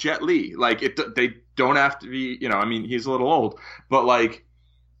someone like Jet Li. Like, they don't have to be, I mean, he's a little old, but like,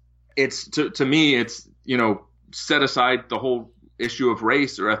 it's to me, it's set aside the whole issue of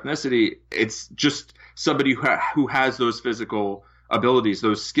race or ethnicity. It's just somebody who has those physical abilities,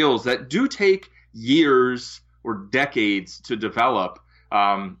 those skills that do take years or decades to develop.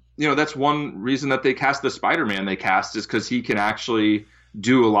 That's one reason that they cast the Spider-Man they cast, is because he can actually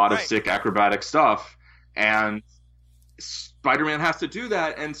do a lot of sick acrobatic stuff, and Spider-Man has to do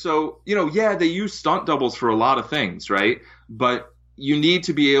that. And so, they use stunt doubles for a lot of things, right? But you need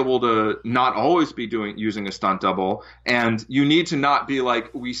to be able to not always be using a stunt double, and you need to not be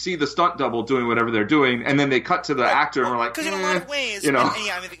like, we see the stunt double doing whatever they're doing, and then they cut to the actor and we're like, because in a lot of ways,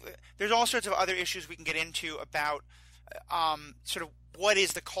 there's all sorts of other issues we can get into about sort of what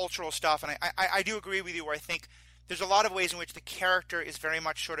is the cultural stuff, and I do agree with you where I think there's a lot of ways in which the character is very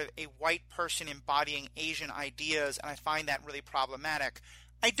much sort of a white person embodying Asian ideas, and I find that really problematic.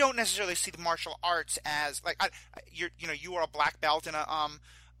 I don't necessarily see the martial arts as like you are a black belt and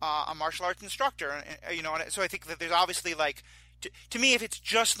a martial arts instructor, and so I think that there's obviously like to me, if it's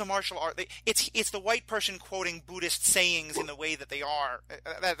just the martial art, it's the white person quoting Buddhist sayings in the way that they are.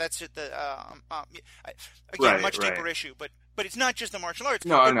 That's the again much deeper issue, but it's not just the martial arts.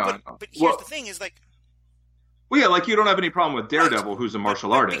 But here's the thing: is like. Well, yeah, like you don't have any problem with Daredevil, who's a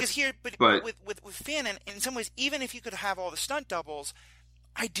martial artist. Because with Finn, and in some ways, even if you could have all the stunt doubles,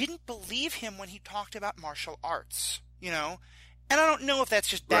 I didn't believe him when he talked about martial arts, And I don't know if that's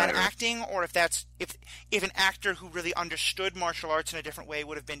just bad acting or if that's if an actor who really understood martial arts in a different way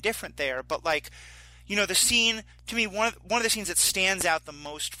would have been different there. But like, the scene to me, one of the scenes that stands out the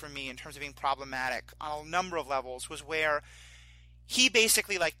most for me in terms of being problematic on a number of levels was where he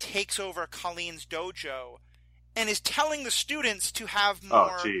basically like takes over Colleen's dojo and is telling the students to have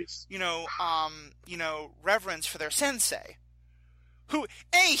more, reverence for their sensei. Who,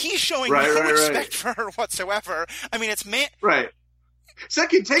 he's showing no respect for her whatsoever. I mean, it's Right.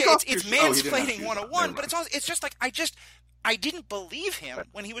 Second, take off it's mansplaining 101, but it's just like, I didn't believe him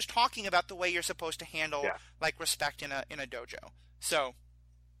when he was talking about the way you're supposed to handle, like, respect in a dojo. So,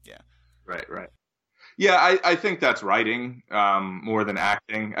 yeah. Right. Yeah, I think that's writing more than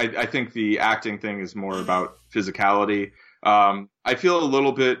acting. I think the acting thing is more about physicality. I feel a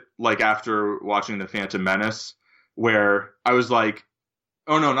little bit like after watching The Phantom Menace, where I was like,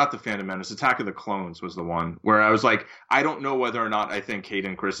 oh no, not The Phantom Menace, Attack of the Clones was the one, where I was like, I don't know whether or not I think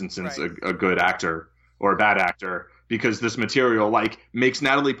Hayden Christensen's a good actor or a bad actor, because this material like makes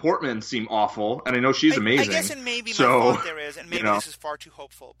Natalie Portman seem awful, and I know she's amazing. I guess, and maybe my fault there is, and maybe this is far too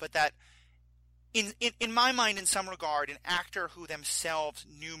hopeful, but that in my mind, in some regard, an actor who themselves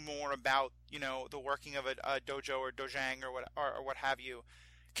knew more about the working of a dojo or dojang or what have you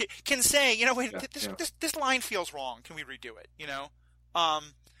can say, this line feels wrong. Can we redo it?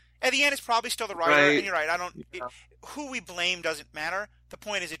 At the end, it's probably still the writer, and you're right. Who we blame doesn't matter. The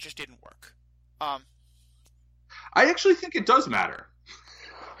point is, it just didn't work. I actually think it does matter,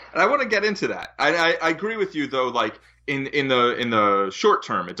 and I want to get into that. I agree with you, though. Like in the short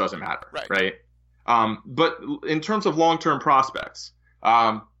term, it doesn't matter, right? But in terms of long-term prospects,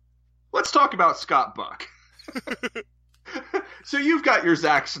 let's talk about Scott Buck. So you've got your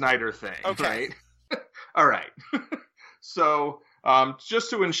Zack Snyder thing, right? All right. So just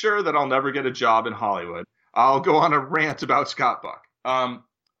to ensure that I'll never get a job in Hollywood, I'll go on a rant about Scott Buck.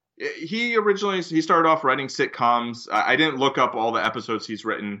 He started off writing sitcoms. I didn't look up all the episodes he's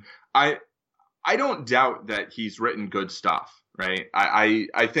written. I don't doubt that he's written good stuff, right?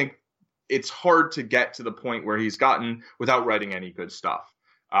 I think it's hard to get to the point where he's gotten without writing any good stuff.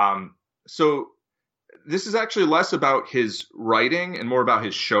 So this is actually less about his writing and more about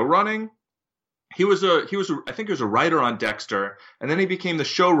his show running. I think he was a writer on Dexter, and then he became the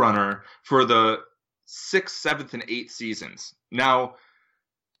showrunner for the 6th, 7th, and 8th seasons. Now,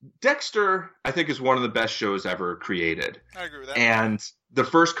 Dexter, I think, is one of the best shows ever created. I agree with that. And the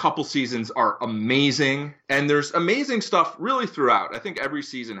first couple seasons are amazing, and there's amazing stuff really throughout. I think every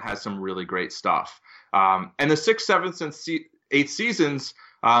season has some really great stuff. And the 6th, 7th, and 8th seasons,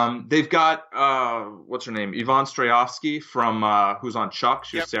 they've got what's her name, Yvonne Strahovski from who's on Chuck.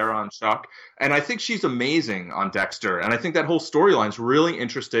 She was Sarah on Chuck, and I think she's amazing on Dexter. And I think that whole storyline's really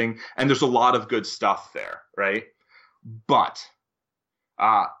interesting, and there's a lot of good stuff there, right? But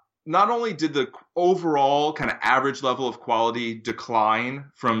not only did the overall kind of average level of quality decline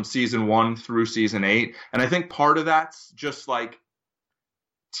from season 1 through season 8, and I think part of that's just like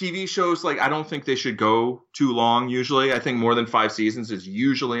TV shows, like I don't think they should go too long usually. I think more than 5 seasons is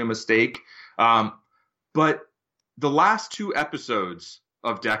usually a mistake. But the last 2 episodes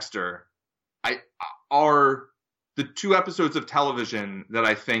of Dexter are the 2 episodes of television that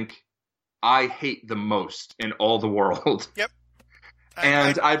I think I hate the most in all the world. Yep.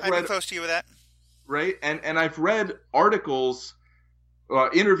 And I've read close to you with that. Right. And I've read articles,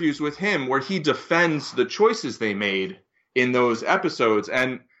 interviews with him where he defends the choices they made in those episodes.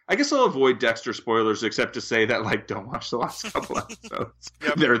 And I guess I'll avoid Dexter spoilers, except to say that, like, don't watch the last couple episodes.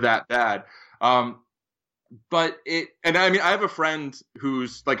 They're that bad. But and I mean, I have a friend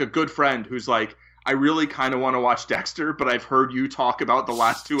who's like a good friend who's like, I really kind of want to watch Dexter, but I've heard you talk about the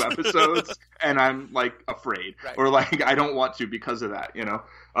last 2 episodes and I'm like afraid, or like, I don't want to because of that,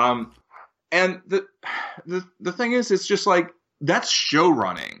 and the thing is, it's just like, that's show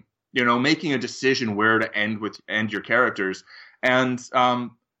running, making a decision where to end your characters. And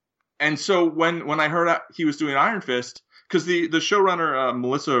so when I heard he was doing Iron Fist, because the showrunner,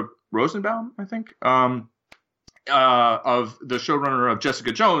 Melissa Rosenbaum, I think, of the showrunner of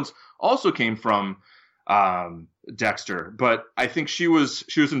Jessica Jones also came from Dexter, but I think she was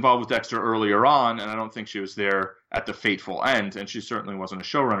involved with Dexter earlier on, and I don't think she was there at the fateful end, and she certainly wasn't a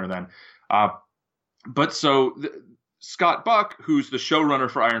showrunner then. But so Scott Buck, who's the showrunner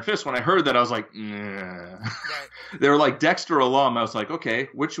for Iron Fist, when I heard that, I was like, nah. Right. They were like Dexter alum. I was like, okay,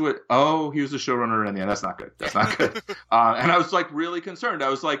 he was the showrunner in the end. That's not good. That's not good. And I was like really concerned. I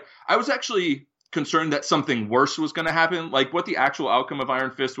was actually concerned that something worse was going to happen. Like what the actual outcome of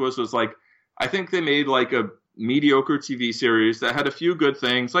Iron Fist was like, I think they made like a mediocre TV series that had a few good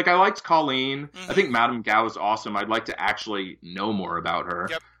things. Like I liked Colleen. Mm-hmm. I think Madame Gao is awesome. I'd like to actually know more about her.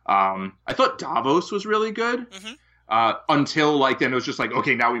 Yep. I thought Davos was really good. Mm-hmm. Until like then it was just like,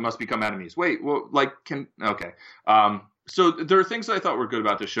 okay, now we must become enemies. Wait, well, like okay. So there are things that I thought were good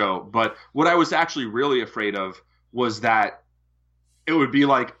about the show, but what I was actually really afraid of was that it would be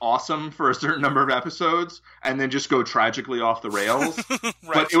like awesome for a certain number of episodes and then just go tragically off the rails. Right.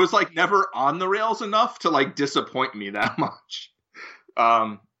 But it was like never on the rails enough to like disappoint me that much.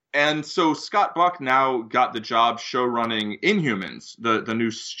 And so Scott Buck now got the job show running Inhumans, the new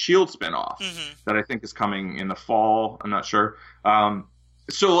S.H.I.E.L.D. spinoff that I think is coming in the fall. I'm not sure.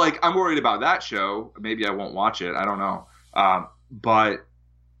 So like I'm worried about that show. Maybe I won't watch it. I don't know. But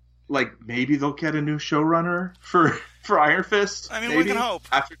like maybe they'll get a new showrunner for Iron Fist. I mean, maybe. We can hope.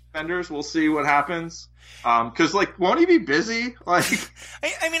 After Defenders, we'll see what happens. Because like, won't he be busy? Like,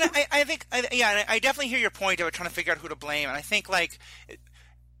 I definitely hear your point about trying to figure out who to blame, and I think like,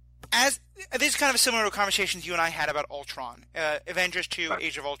 this is kind of similar to conversations you and I had about Ultron, Avengers 2, right.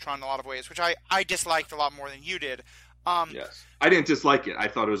 Age of Ultron, in a lot of ways, which I disliked a lot more than you did. Yes, I didn't dislike it. I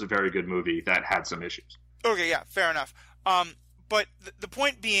thought it was a very good movie that had some issues. Okay, yeah, fair enough. But the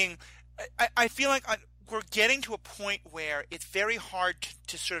point being, I feel like we're getting to a point where it's very hard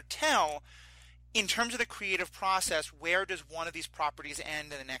to sort of tell, in terms of the creative process, where does one of these properties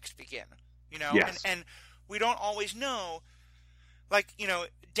end and the next begin? You know, yes. and we don't always know. Like, you know,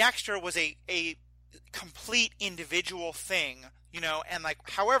 Dexter was a complete individual thing, you know, and like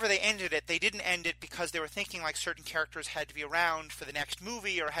however they ended it, they didn't end it because they were thinking like certain characters had to be around for the next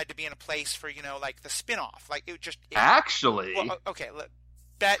movie or had to be in a place for, you know, like the spin-off. Like actually. Well, okay,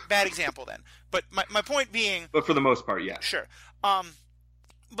 bad example then. But my point being. But for the most part, yeah. Sure.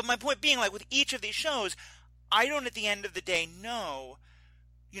 But my point being, like with each of these shows, I don't at the end of the day know,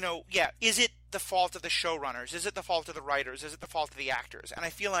 you know, is it the fault of the showrunners? Is it the fault of the writers? Is it the fault of the actors? And I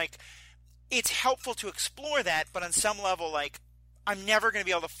feel like it's helpful to explore that, but on some level, like, I'm never going to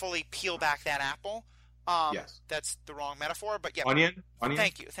be able to fully peel back that apple. Yes. That's the wrong metaphor, but yeah. Onion?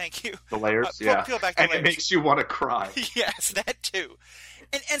 Thank you. The layers, yeah. Peel back the layers. And it makes you want to cry. Yes, that too.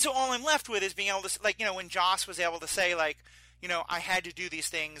 And so all I'm left with is being able to, like, you know, when Joss was able to say, like, you know, I had to do these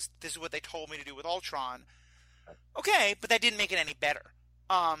things, this is what they told me to do with Ultron. Okay, but that didn't make it any better.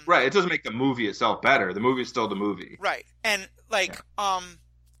 Right, it doesn't make the movie itself better. The movie is still the movie. Right. And, like,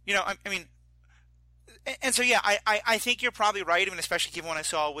 you know, I mean, and so, yeah, I think you're probably right, I mean, especially given what I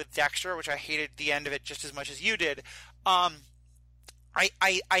saw with Dexter, which I hated the end of it just as much as you did. I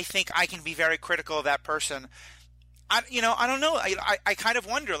think I can be very critical of that person. I don't know. I kind of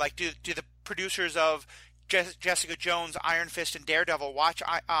wonder, like, do the producers of Jessica Jones, Iron Fist, and Daredevil watch,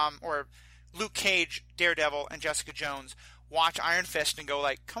 or Luke Cage, Daredevil, and Jessica Jones watch Iron Fist and go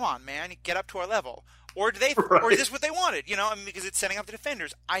like, come on, man, get up to our level? Or do they, right. Or is this what they wanted? You know, I mean, because it's setting up the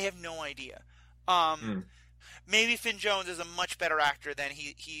Defenders. I have no idea. Maybe Finn Jones is a much better actor than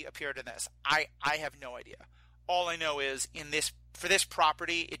he appeared in this. I have no idea. All I know is for this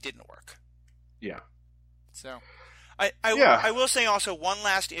property, it didn't work. Yeah. So, I will say also one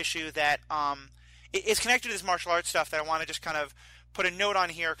last issue that is connected to this martial arts stuff that I want to just kind of put a note on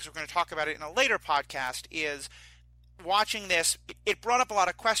here because we're going to talk about it in a later podcast. Is watching this, it brought up a lot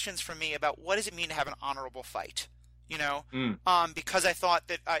of questions for me about what does it mean to have an honorable fight. You know, because I thought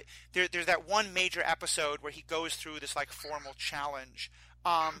that there's that one major episode where he goes through this like formal challenge,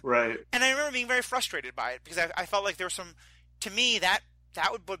 right? And I remember being very frustrated by it because I felt like there was some, to me that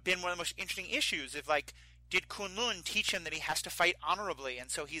would have been one of the most interesting issues. If like, did Kunlun teach him that he has to fight honorably,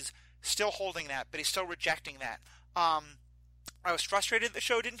 and so he's still holding that, but he's still rejecting that. I was frustrated that the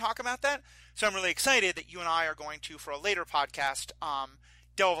show didn't talk about that, so I'm really excited that you and I are going to, for a later podcast,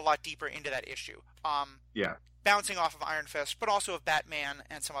 delve a lot deeper into that issue. Yeah. Bouncing off of Iron Fist, but also of Batman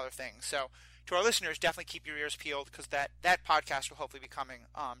and some other things. So, to our listeners, definitely keep your ears peeled because that podcast will hopefully be coming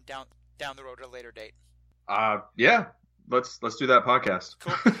down the road at a later date. Yeah, let's do that podcast.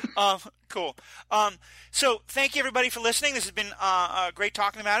 Cool. Cool. So, thank you everybody for listening. This has been great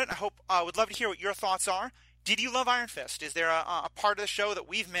talking about it. I hope would love to hear what your thoughts are. Did you love Iron Fist? Is there a part of the show that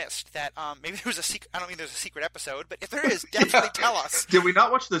we've missed that maybe there was a secret? I don't mean there's a secret episode, but if there is, definitely tell us. Did we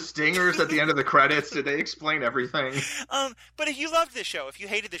not watch the stingers at the end of the credits? Did they explain everything? But if you loved this show, if you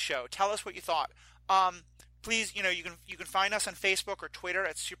hated the show, tell us what you thought. Please, you can find us on Facebook or Twitter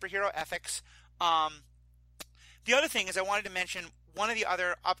at Superhero Ethics. The other thing is I wanted to mention one of the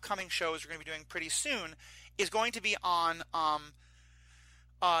other upcoming shows we're going to be doing pretty soon is going to be on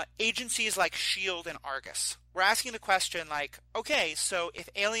agencies like S.H.I.E.L.D. and Argus. We're asking the question like, okay, so if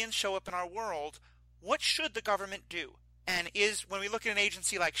aliens show up in our world, what should the government do? And when we look at an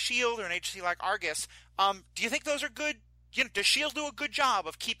agency like S.H.I.E.L.D. or an agency like Argus, do you think those are good? Does S.H.I.E.L.D. do a good job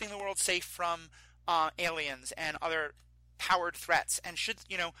of keeping the world safe from aliens and other powered threats? And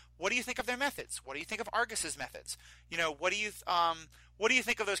what do you think of their methods? What do you think of Argus's methods? What do you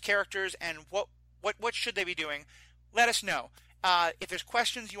think of those characters, and what should they be doing? Let us know. If there's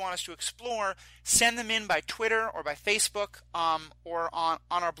questions you want us to explore, send them in by Twitter or by Facebook or on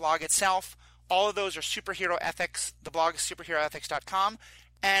our blog itself. All of those are Superhero Ethics. The blog is superheroethics.com.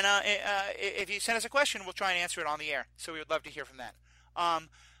 And if you send us a question, we'll try and answer it on the air. So we would love to hear from that.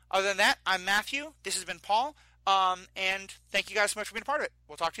 Other than that, I'm Matthew. This has been Paul. And thank you guys so much for being a part of it.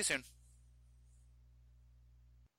 We'll talk to you soon.